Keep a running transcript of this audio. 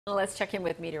Let's check in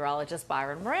with meteorologist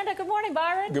Byron Miranda. Good morning,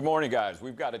 Byron. Good morning, guys.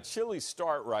 We've got a chilly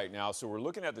start right now, so we're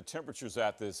looking at the temperatures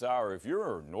at this hour. If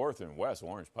you're north and west,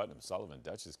 Orange, Putnam, Sullivan,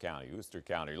 Dutchess County, Worcester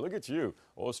County, look at you,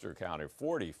 Ulster County,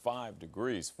 45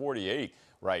 degrees, 48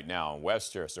 right now in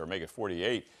Westchester, or make it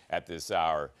 48 at this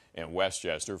hour in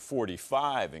Westchester,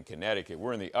 45 in Connecticut.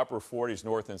 We're in the upper 40s,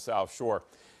 north and south shore.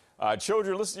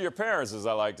 Children, listen to your parents, as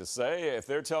I like to say. If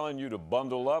they're telling you to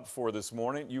bundle up for this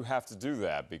morning, you have to do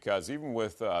that, because even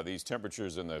with these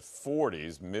temperatures in the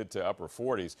 40s, mid to upper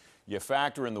 40s, you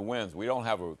factor in the winds. We don't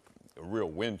have a real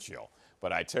wind chill,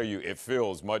 but I tell you, it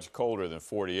feels much colder than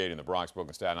 48 in the Bronx,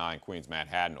 Brooklyn, Staten Island, Queens,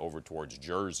 Manhattan, over towards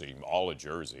Jersey, all of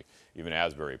Jersey. Even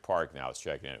Asbury Park now is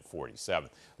checking in at 47.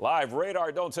 Live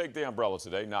radar, don't take the umbrella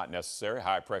today, not necessary.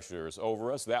 High pressure is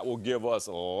over us. That will give us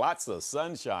lots of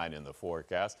sunshine in the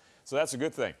forecast. So that's a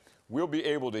good thing. We'll be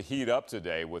able to heat up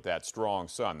today with that strong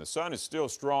sun. The sun is still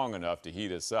strong enough to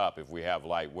heat us up if we have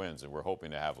light winds, and we're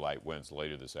hoping to have light winds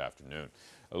later this afternoon.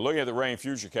 Looking at the rain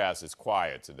futurecast, it's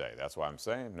quiet today. That's why I'm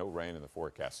saying no rain in the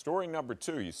forecast. Story number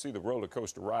 2, you see the roller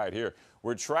coaster ride here.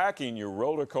 We're tracking your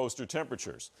roller coaster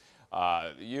temperatures.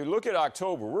 You look at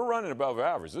October, we're running above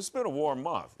average. This has been a warm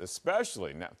month,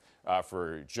 especially now,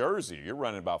 for Jersey. You're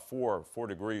running about 4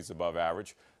 degrees above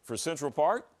average. For Central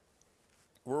Park,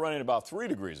 we're running about 3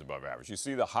 degrees above average. You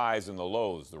see the highs and the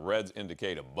lows. The reds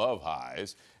indicate above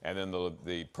highs, and then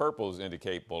the purples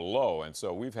indicate below. And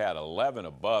so we've had 11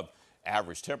 above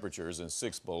average temperatures and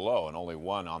 6 below, and only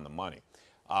 1 on the money.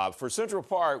 For Central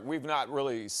Park, we've not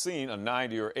really seen a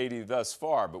 90 or 80 thus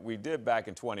far, but we did back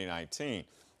in 2019.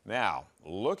 Now,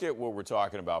 look at what we're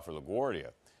talking about for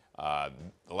LaGuardia.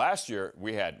 Last year,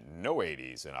 we had no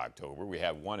 80s in October. We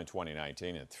had 1 in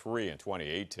 2019 and 3 in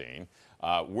 2018.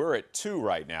 We're at 2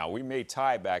 right now. We may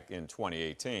tie back in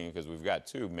 2018 because we've got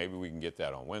 2. Maybe we can get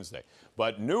that on Wednesday.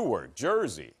 But Newark,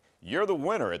 Jersey, you're the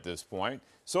winner at this point.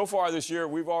 So far this year,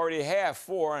 we've already had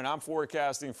 4, and I'm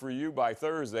forecasting for you by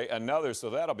Thursday another, so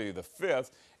that'll be the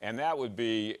 5th, and that would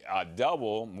be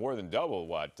double, more than double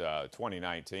what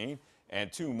 2019,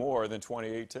 and 2 more than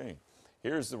 2018.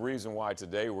 Here's the reason why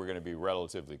today we're going to be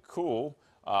relatively cool,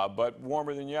 but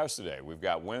warmer than yesterday. We've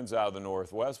got winds out of the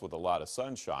northwest with a lot of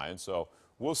sunshine, so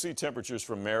we'll see temperatures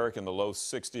from Merrick in the low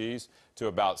 60s to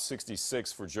about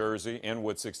 66 for Jersey,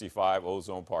 Inwood 65,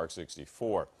 Ozone Park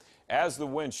 64. As the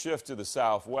wind shifts to the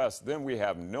southwest, then we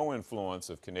have no influence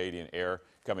of Canadian air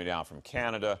coming down from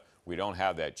Canada. We don't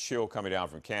have that chill coming down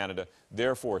from Canada.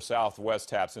 Therefore, southwest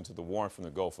taps into the warmth from the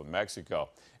Gulf of Mexico.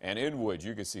 And Inwood,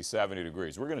 you can see 70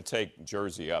 degrees. We're going to take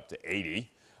Jersey up to 80.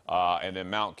 And then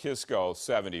Mount Kisco,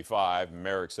 75,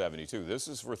 Merrick, 72. This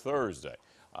is for Thursday.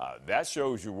 That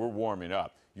shows you we're warming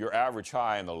up. Your average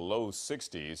high in the low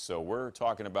 60s, so we're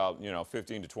talking about,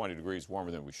 15 to 20 degrees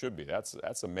warmer than we should be.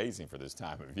 That's amazing for this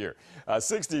time of year.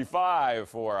 65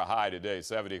 for a high today,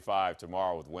 75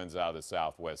 tomorrow with winds out of the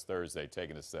southwest Thursday,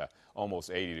 taking us to almost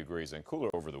 80 degrees and cooler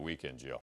over the weekend, Jill.